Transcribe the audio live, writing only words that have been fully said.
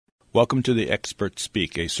Welcome to the Experts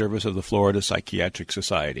Speak, a service of the Florida Psychiatric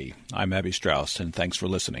Society. I'm Abby Strauss, and thanks for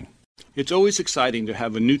listening. It's always exciting to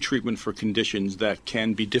have a new treatment for conditions that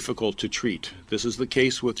can be difficult to treat. This is the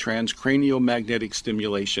case with transcranial magnetic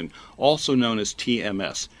stimulation, also known as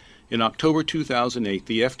TMS. In October 2008,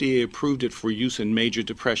 the FDA approved it for use in major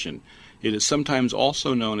depression. It is sometimes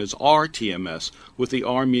also known as rTMS, with the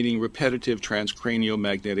R meaning repetitive transcranial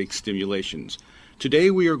magnetic stimulations.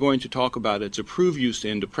 Today we are going to talk about its approved use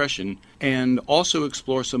in depression and also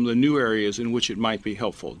explore some of the new areas in which it might be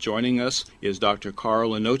helpful. Joining us is Dr.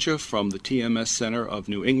 Karl Lanoche from the TMS Center of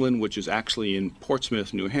New England, which is actually in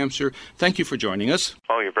Portsmouth, New Hampshire. Thank you for joining us.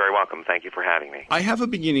 Oh, you're very welcome. Thank you for having me. I have a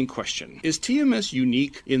beginning question. Is TMS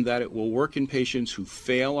unique in that it will work in patients who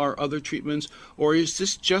fail our other treatments, or is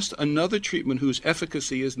this just another treatment whose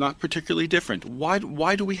efficacy is not particularly different? Why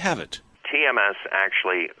do we have it? TMS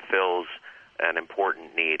actually fills an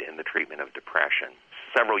important need in the treatment of depression.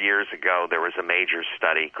 Several years ago, there was a major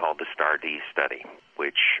study called the STAR-D study,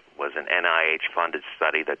 which was an NIH-funded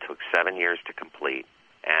study that took 7 years to complete.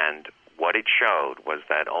 And what it showed was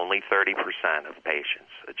that only 30% of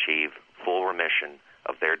patients achieve full remission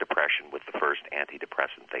of their depression with the first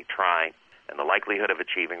antidepressant they try, and the likelihood of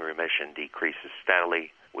achieving remission decreases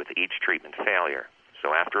steadily with each treatment failure.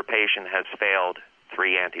 So after a patient has failed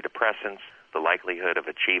 3 antidepressants, the likelihood of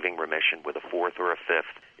achieving remission with a 4th or a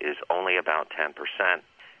 5th is only about 10%,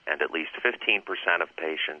 and at least 15% of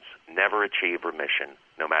patients never achieve remission,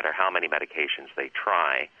 no matter how many medications they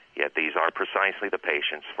try, yet these are precisely the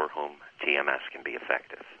patients for whom TMS can be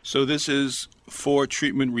effective. So this is for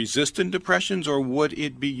treatment-resistant depressions, or would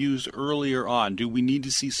it be used earlier on? Do we need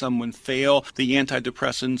to see someone fail the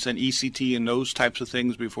antidepressants and ECT and those types of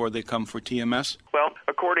things before they come for TMS? Well,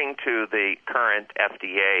 according to the current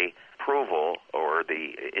FDA approval or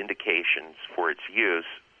the indications for its use,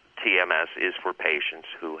 TMS is for patients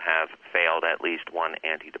who have failed at least one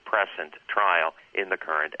antidepressant trial in the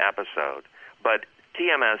current episode. But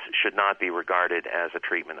TMS should not be regarded as a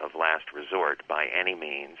treatment of last resort by any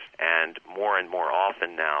means, and more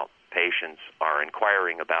often now patients are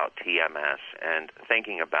inquiring about TMS and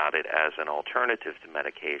thinking about it as an alternative to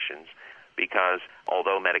medications, because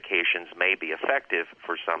although medications may be effective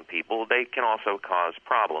for some people, they can also cause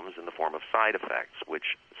problems in the form of side effects,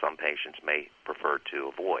 which some patients may prefer to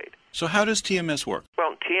avoid. So how does TMS work?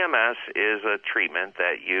 Well, TMS is a treatment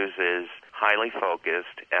that uses highly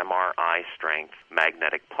focused MRI strength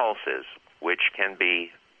magnetic pulses, which can be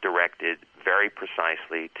directed very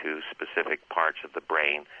precisely to specific parts of the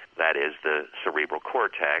brain, that is the cerebral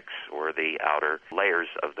cortex or the outer layers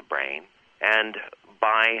of the brain. And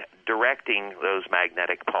by directing those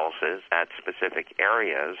magnetic pulses at specific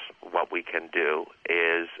areas, what we can do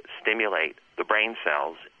is stimulate the brain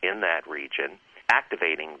cells in that region,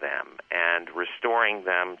 activating them and restoring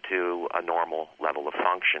them to a normal level of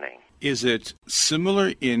functioning. Is it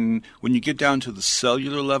similar when you get down to the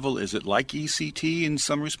cellular level? Is it like ECT in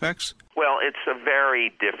some respects? Well, it's a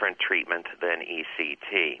very different treatment than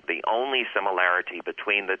ECT. The only similarity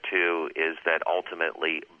between the two is that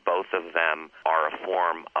ultimately both of them are a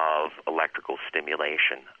form of electrical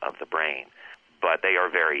stimulation of the brain, but they are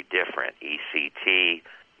very different. ECT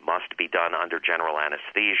must be done under general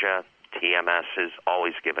anesthesia. TMS is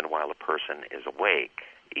always given while a person is awake.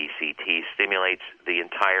 ECT stimulates the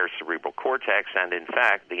entire cerebral cortex and, in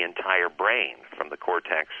fact, the entire brain, from the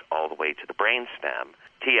cortex all the way to the brainstem.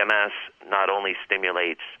 TMS not only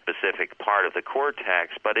stimulates a specific part of the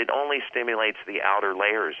cortex, but it only stimulates the outer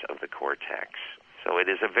layers of the cortex. So it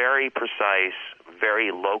is a very precise,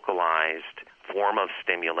 very localized form of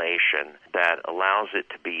stimulation that allows it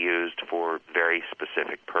to be used for very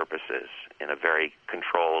specific purposes in a very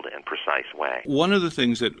controlled and precise way. One of the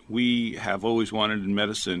things that we have always wanted in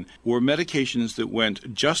medicine were medications that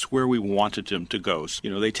went just where we wanted them to go. You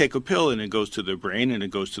know, they take a pill and it goes to their brain and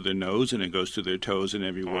it goes to their nose and it goes to their toes and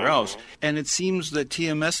everywhere else. And it seems that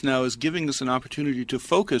TMS now is giving us an opportunity to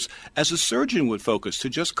focus as a surgeon would focus, to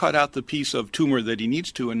just cut out the piece of tumor that he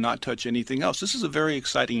needs to and not touch anything else. This is a very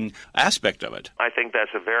exciting aspect of it. I think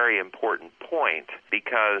that's a very important point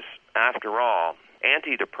because, after all,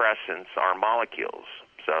 antidepressants are molecules,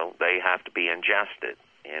 so they have to be ingested.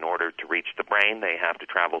 In order to reach the brain, they have to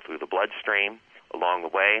travel through the bloodstream. Along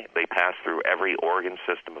the way, they pass through every organ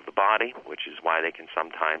system of the body, which is why they can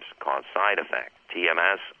sometimes cause side effects.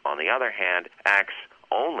 TMS, on the other hand, acts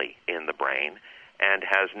only in the brain and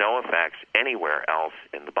has no effects anywhere else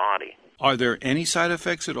in the body. Are there any side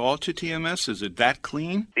effects at all to TMS? Is it that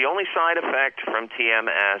clean? The only side effect from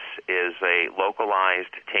TMS is a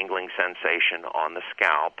localized tingling sensation on the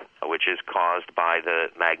scalp, which is caused by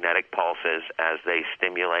the magnetic pulses as they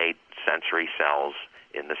stimulate sensory cells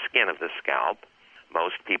in the skin of the scalp.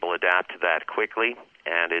 Most people adapt to that quickly,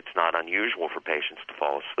 and it's not unusual for patients to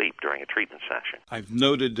fall asleep during a treatment session. I've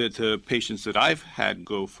noted that patients that I've had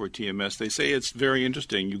go for TMS, they say it's very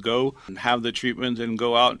interesting. You go and have the treatment and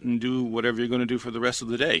go out and do whatever you're going to do for the rest of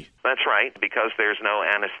the day. That's right. Because there's no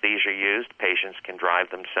anesthesia used, patients can drive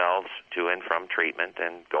themselves to and from treatment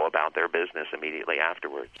and go about their business immediately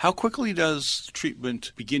afterwards. How quickly does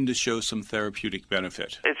treatment begin to show some therapeutic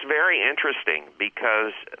benefit? It's very interesting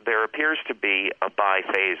because there appears to be a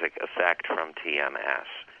biphasic effect from TMS,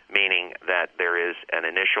 meaning that there is an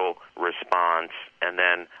initial response and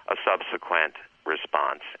then a subsequent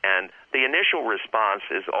response. And the initial response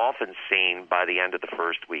is often seen by the end of the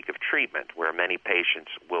first week of treatment, where many patients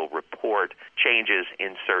will report changes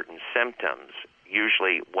in certain symptoms.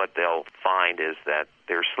 Usually what they'll find is that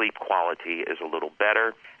their sleep quality is a little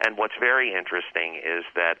better. And what's very interesting is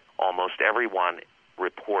that almost everyone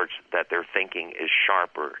reports that their thinking is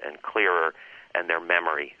sharper and clearer, and their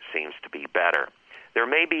memory seems to be better. There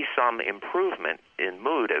may be some improvement in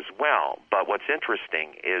mood as well, but what's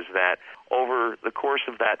interesting is that over the course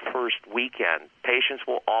of that first weekend, patients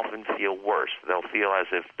will often feel worse. They'll feel as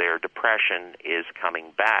if their depression is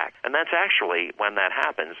coming back. And that's actually, when that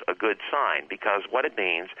happens, a good sign, because what it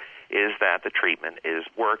means is that the treatment is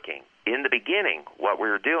working. In the beginning, what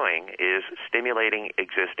we're doing is stimulating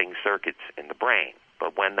existing circuits in the brain.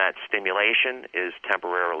 But when that stimulation is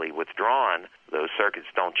temporarily withdrawn, those circuits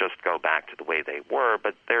don't just go back to the way they were,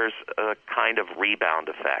 but there's a kind of rebound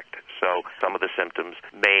effect. So some of the symptoms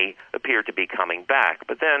may appear to be coming back.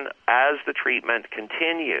 But then as the treatment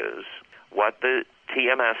continues, what the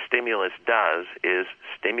TMS stimulus does is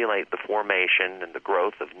stimulate the formation and the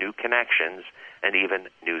growth of new connections and even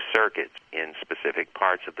new circuits in specific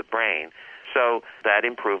parts of the brain. So that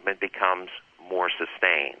improvement becomes more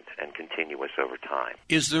sustained and continuous over time.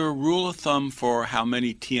 Is there a rule of thumb for how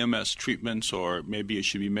many TMS treatments, or maybe it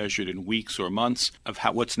should be measured in weeks or months, of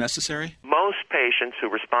what's necessary? Most patients who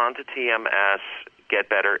respond to TMS get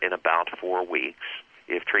better in about 4 weeks.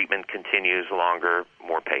 If treatment continues longer,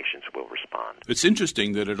 more patients will respond. It's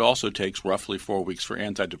interesting that it also takes roughly 4 weeks for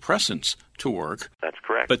antidepressants to work. That's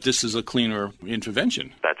correct. But this is a cleaner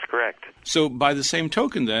intervention. That's correct. So by the same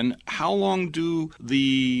token then, how long do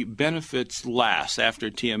the benefits last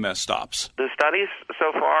after TMS stops? The studies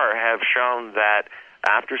so far have shown that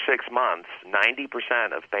after 6 months,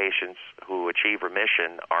 90% of patients who achieve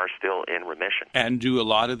remission are still in remission. And do a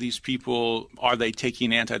lot of these people, are they taking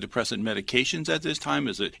antidepressant medications at this time?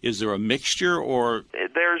 Is there a mixture, or?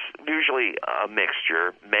 There's usually a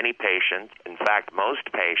mixture. Many patients, in fact, most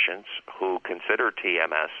patients who consider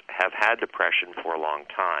TMS have had depression for a long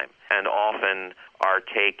time and often are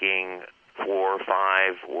taking 4 or 5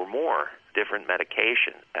 or more different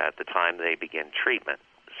medications at the time they begin treatment.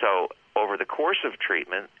 So over the course of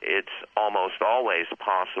treatment, it's almost always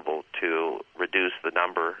possible to reduce the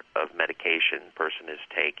number of medication a person is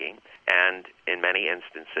taking, and in many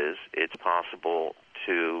instances, it's possible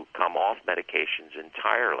to come off medications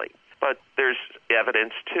entirely. But there's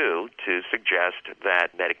evidence, too, to suggest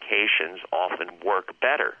that medications often work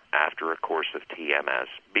better after a course of TMS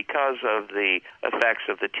because of the effects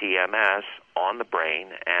of the TMS on the brain,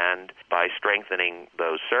 and by strengthening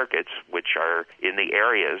those circuits, which are in the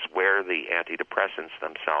areas where the antidepressants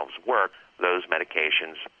themselves work, those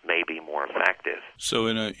medications may be more effective. So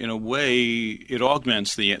in a way, it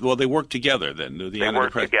augments they work together then. They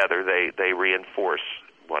work together. They reinforce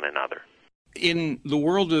one another. In the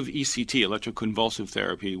world of ECT, electroconvulsive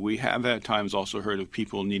therapy, we have at times also heard of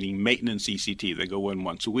people needing maintenance ECT. They go in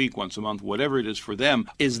once a week, once a month, whatever it is for them.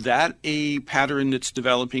 Is that a pattern that's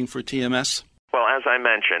developing for TMS? Well, as I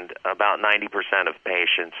mentioned, about 90% of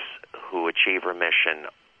patients who achieve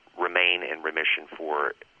remission remain in remission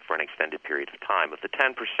for an extended period of time. Of the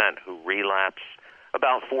 10% who relapse,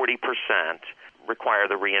 about 40% require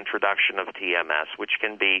the reintroduction of TMS, which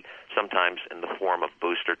can be sometimes in the form of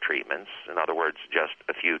booster treatments, in other words, just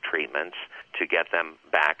a few treatments to get them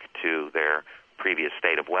back to their previous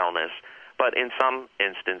state of wellness. But in some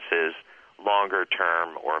instances,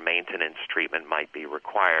 longer-term or maintenance treatment might be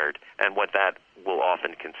required, and what that will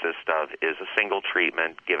often consist of is a single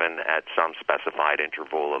treatment given at some specified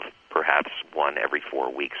interval of perhaps 1 every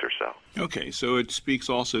 4 weeks or so. Okay, so it speaks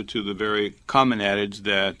also to the very common adage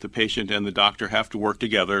that the patient and the doctor have to work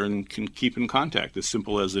together and can keep in contact, as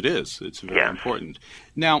simple as it is. It's very important.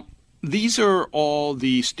 Now, these are all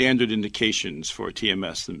the standard indications for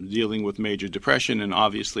TMS, dealing with major depression, and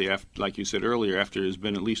obviously, like you said earlier, after there's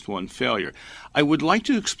been at least one failure. I would like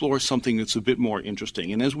to explore something that's a bit more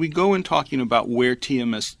interesting. And as we go in talking about where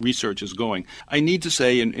TMS research is going, I need to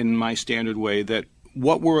say in my standard way that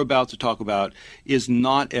what we're about to talk about is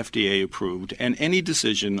not FDA approved, and any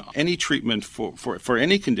decision, any treatment for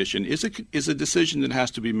any condition is a decision that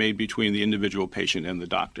has to be made between the individual patient and the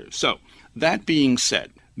doctor. So, that being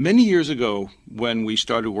said, many years ago, when we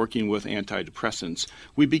started working with antidepressants,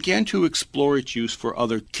 we began to explore its use for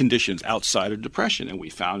other conditions outside of depression, and we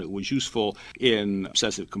found it was useful in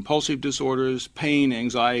obsessive-compulsive disorders, pain,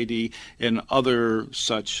 anxiety, and other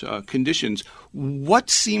such conditions. What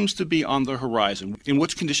seems to be on the horizon? In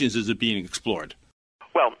what conditions is it being explored?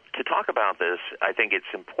 Well, to talk about this, I think it's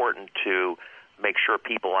important to make sure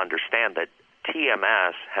people understand that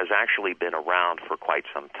TMS has actually been around for quite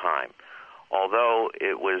some time. Although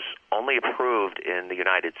it was only approved in the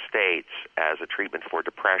United States as a treatment for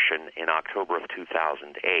depression in October of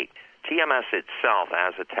 2008, TMS itself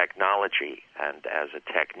as a technology and as a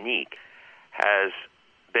technique has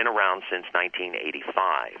been around since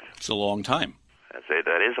 1985. It's a long time. I'd say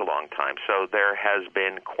that is a long time. So there has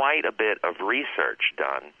been quite a bit of research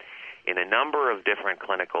done in a number of different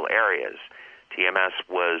clinical areas. TMS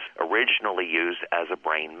was originally used as a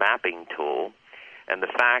brain mapping tool, and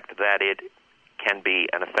the fact that it can be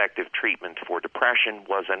an effective treatment for depression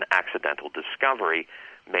was an accidental discovery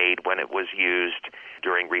made when it was used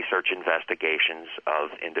during research investigations of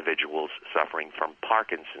individuals suffering from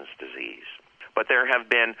Parkinson's disease. But there have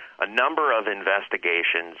been a number of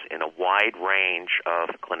investigations in a wide range of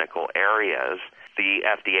clinical areas. The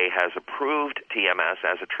FDA has approved TMS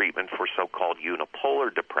as a treatment for so-called unipolar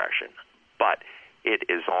depression, but it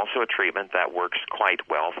is also a treatment that works quite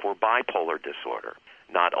well for bipolar disorder,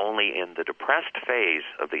 not only in the depressed phase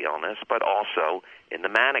of the illness, but also in the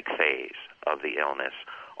manic phase of the illness,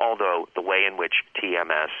 although the way in which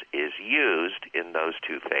TMS is used in those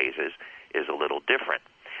two phases is a little different.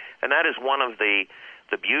 And that is one of the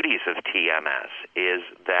beauties of TMS, is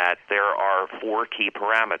that there are 4 key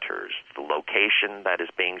parameters: the location that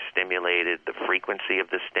is being stimulated, the frequency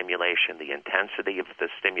of the stimulation, the intensity of the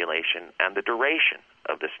stimulation, and the duration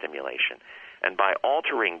of the stimulation. And by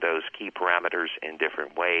altering those key parameters in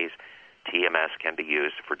different ways, TMS can be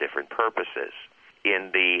used for different purposes.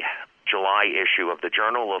 In the July issue of the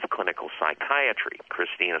Journal of Clinical Psychiatry,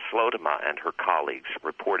 Christina Slotema and her colleagues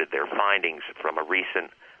reported their findings from a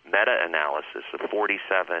recent meta-analysis of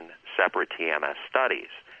 47 separate TMS studies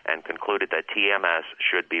and concluded that TMS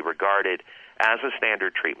should be regarded as a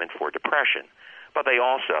standard treatment for depression. But they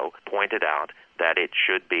also pointed out that it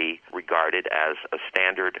should be regarded as a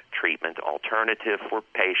standard treatment alternative for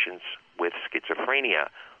patients with schizophrenia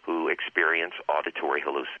who experience auditory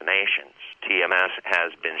hallucinations. TMS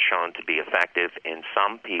has been shown to be effective in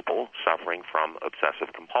some people suffering from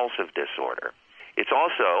obsessive-compulsive disorder. It's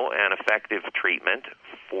also an effective treatment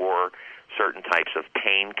for certain types of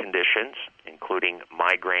pain conditions, including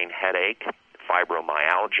migraine headache,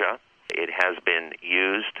 fibromyalgia. It has been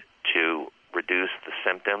used to reduce the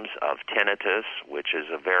symptoms of tinnitus, which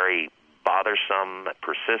is a very bothersome,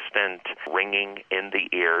 persistent ringing in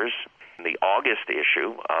the ears. In the August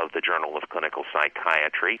issue of the Journal of Clinical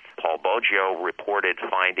Psychiatry, Paul Boggio reported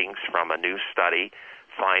findings from a new study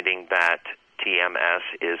finding that TMS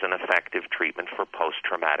is an effective treatment for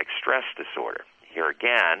post-traumatic stress disorder. Here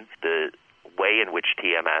again, the way in which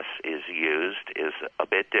TMS is used is a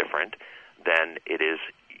bit different than it is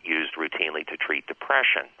used routinely to treat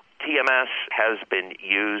depression. TMS has been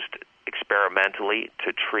used experimentally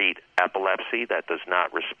to treat epilepsy that does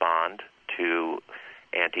not respond to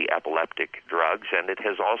anti-epileptic drugs, and it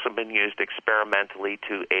has also been used experimentally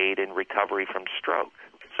to aid in recovery from stroke.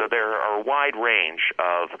 So there are a wide range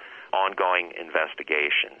of ongoing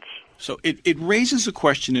investigations. So it raises a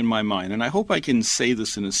question in my mind, and I hope I can say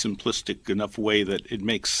this in a simplistic enough way that it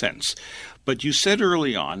makes sense. But you said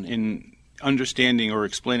early on in understanding or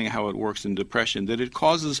explaining how it works in depression that it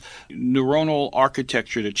causes neuronal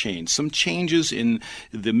architecture to change, some changes in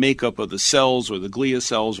the makeup of the cells or the glia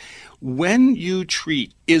cells. When you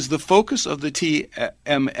treat, is the focus of the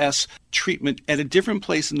TMS treatment at a different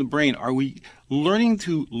place in the brain? Are we learning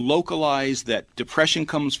to localize that depression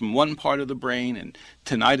comes from one part of the brain and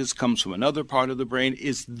tinnitus comes from another part of the brain?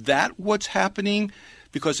 Is that what's happening?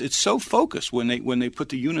 Because it's so focused when they put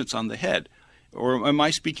the units on the head. Or am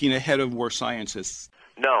I speaking ahead of where science is?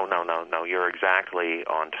 No. You're exactly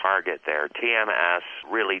on target there. TMS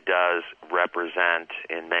really does represent,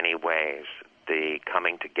 in many ways, the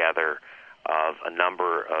coming together of a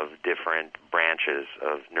number of different branches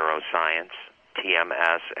of neuroscience.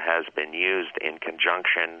 TMS has been used in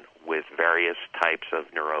conjunction with various types of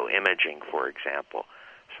neuroimaging, for example,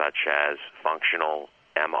 such as functional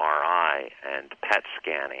MRI and PET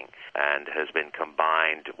scanning, and has been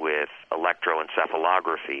combined with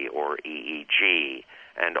electroencephalography, or EEG.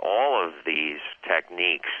 And all of these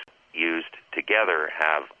techniques used together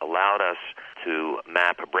have allowed us to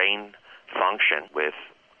map brain function with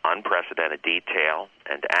unprecedented detail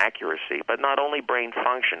and accuracy, but not only brain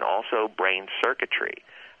function, also brain circuitry,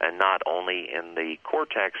 and not only in the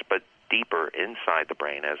cortex, but deeper inside the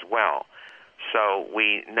brain as well. So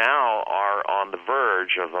we now are on the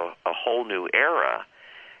verge of a whole new era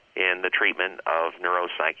in the treatment of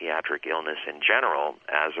neuropsychiatric illness in general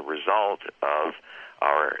as a result of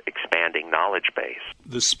our expanding knowledge base.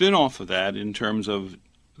 The spin-off of that in terms of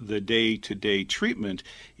the day-to-day treatment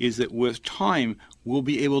is that with time, we'll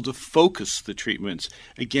be able to focus the treatments.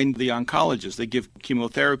 Again, the oncologists, they give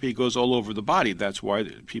chemotherapy, it goes all over the body. That's why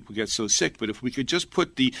people get so sick. But if we could just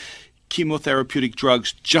put the chemotherapeutic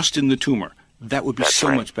drugs just in the tumor, that would be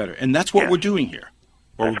much better. And that's what we're doing here.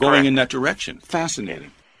 Or we're going in that direction.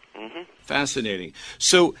 Fascinating. Mm-hmm. Fascinating.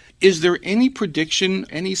 So is there any prediction,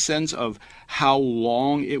 any sense of how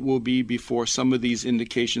long it will be before some of these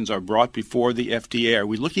indications are brought before the FDA? Are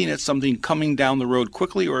we looking at something coming down the road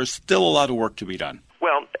quickly, or is still a lot of work to be done?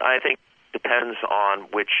 Well, I think it depends on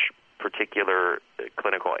which particular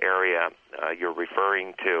clinical area you're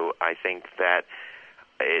referring to. I think that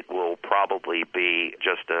it will probably be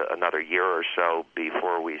just another year or so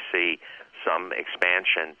before we see some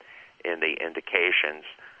expansion in the indications,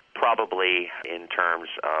 probably in terms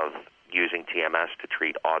of using TMS to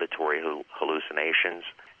treat auditory hallucinations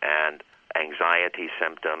and anxiety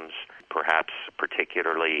symptoms, perhaps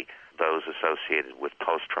particularly those associated with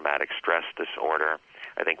post-traumatic stress disorder.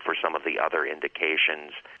 I think for some of the other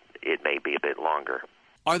indications, it may be a bit longer.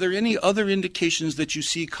 Are there any other indications that you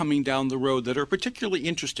see coming down the road that are particularly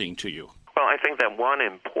interesting to you? Well, I think that one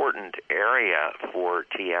important area for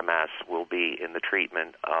TMS will be in the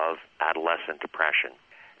treatment of adolescent depression.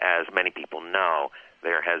 As many people know,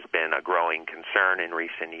 there has been a growing concern in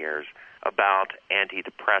recent years about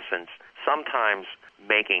antidepressants sometimes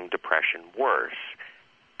making depression worse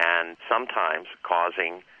and sometimes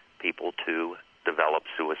causing people to develop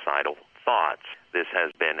suicidal thoughts. This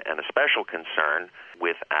has been an especial concern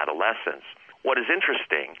with adolescents. What is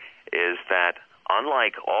interesting is that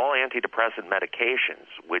unlike all antidepressant medications,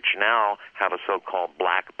 which now have a so-called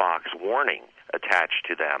black box warning attached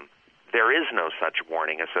to them, there is no such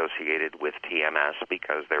warning associated with TMS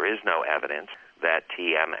because there is no evidence that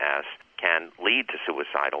TMS can lead to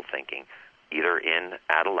suicidal thinking, either in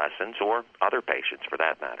adolescents or other patients for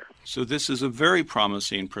that matter. So this is a very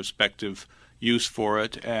promising perspective use for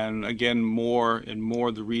it, and again, more and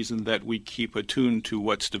more the reason that we keep attuned to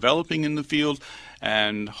what's developing in the field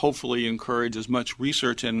and hopefully encourage as much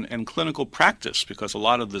research and clinical practice, because a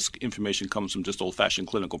lot of this information comes from just old-fashioned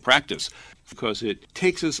clinical practice, because it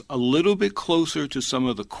takes us a little bit closer to some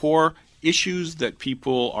of the core issues that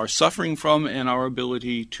people are suffering from and our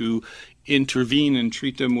ability to intervene and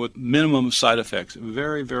treat them with minimum side effects.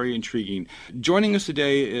 Very, very intriguing. Joining us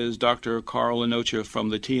today is Dr. Karl Lanoche from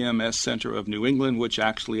the TMS Center of New England, which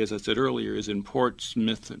actually, as I said earlier, is in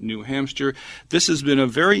Portsmouth, New Hampshire. This has been a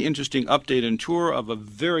very interesting update and tour of a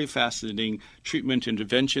very fascinating treatment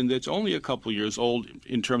intervention that's only a couple years old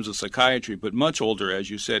in terms of psychiatry, but much older,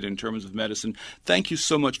 as you said, in terms of medicine. Thank you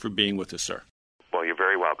so much for being with us, sir. Well, you're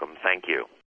very welcome. Thank you.